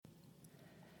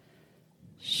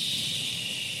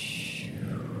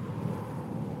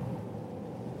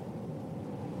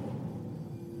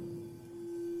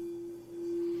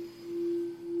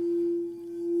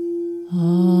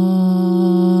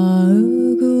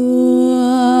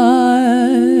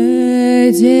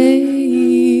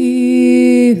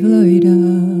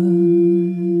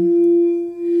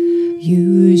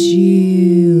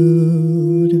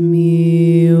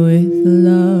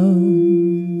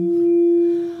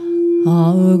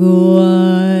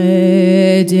Agua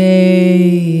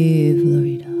de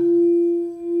Florida.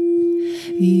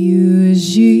 You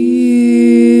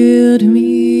shield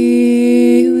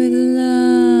me with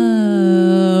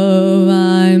love.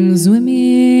 I'm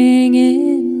swimming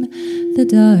in the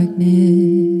darkness,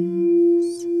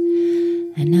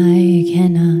 and I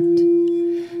cannot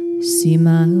see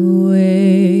my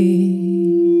way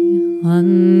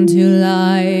until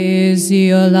I see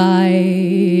your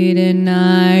light, and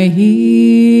I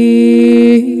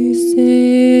hear you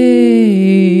say,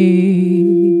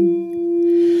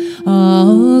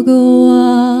 Agua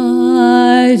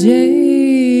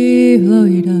de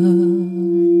Florida.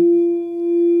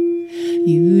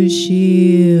 You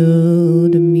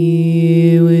shield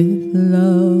me with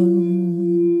love.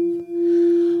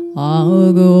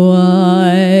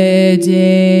 Agua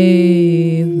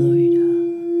de Florida.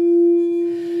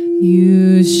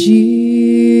 You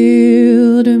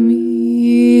shield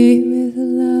me with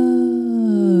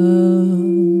love.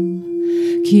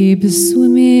 Keep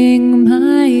swimming,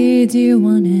 my dear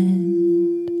one,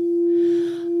 and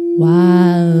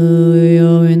while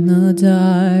you're in the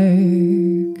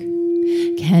dark,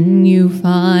 can you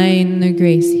find the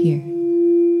grace here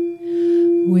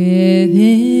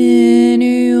within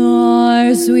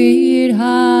your sweet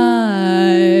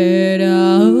heart?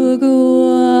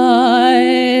 Agua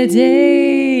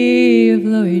de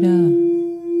Florida.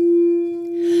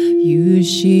 You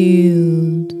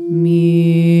shield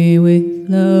me with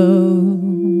love.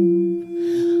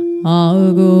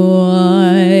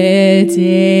 Agua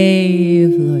de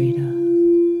Florida.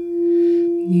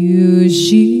 You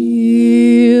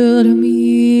shield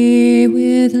me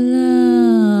with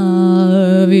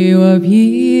love. You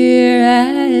appear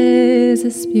as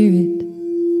a spirit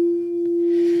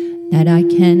that I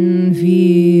can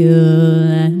feel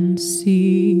and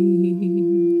see.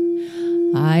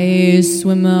 I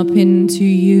swim up into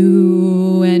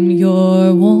you, and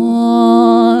your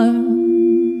warmth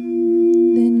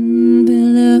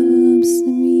envelops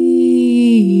me.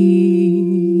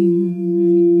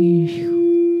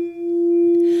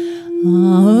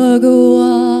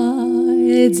 Agua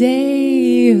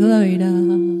de Florida.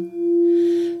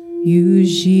 You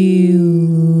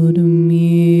shield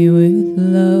me with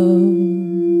love.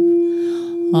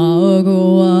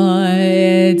 Agua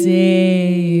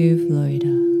de Florida.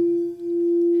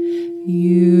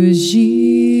 You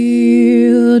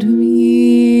shield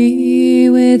me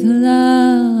with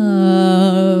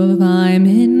love. I'm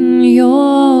in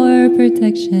your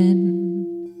protection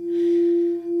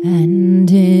and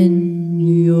in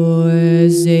your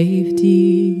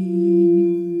safety.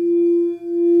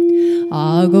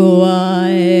 Agua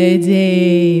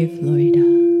de Florida.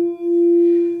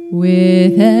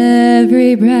 With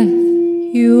every breath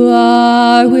you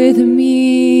are with me.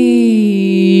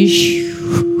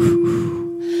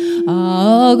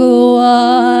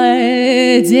 Agua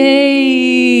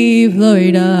de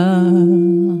Florida.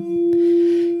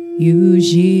 You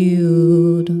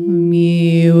shield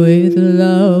me with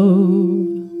love.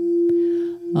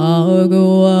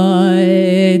 Agua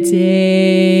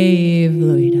de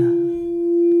Florida.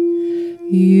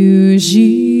 You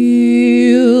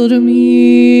shield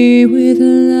me with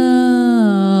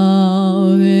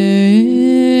love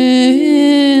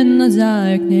in the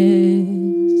darkness.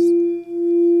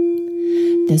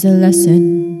 There's a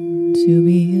lesson to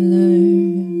be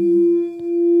learned,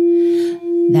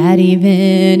 that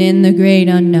even in the great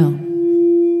unknown,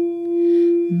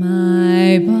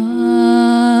 my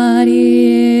body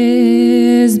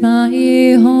is my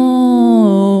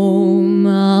home.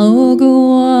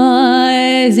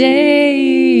 Agua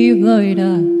de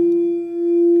Florida.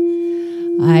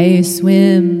 I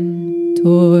swim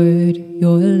toward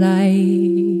your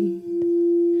light.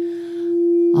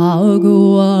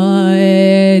 Agua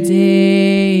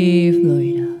de Florida.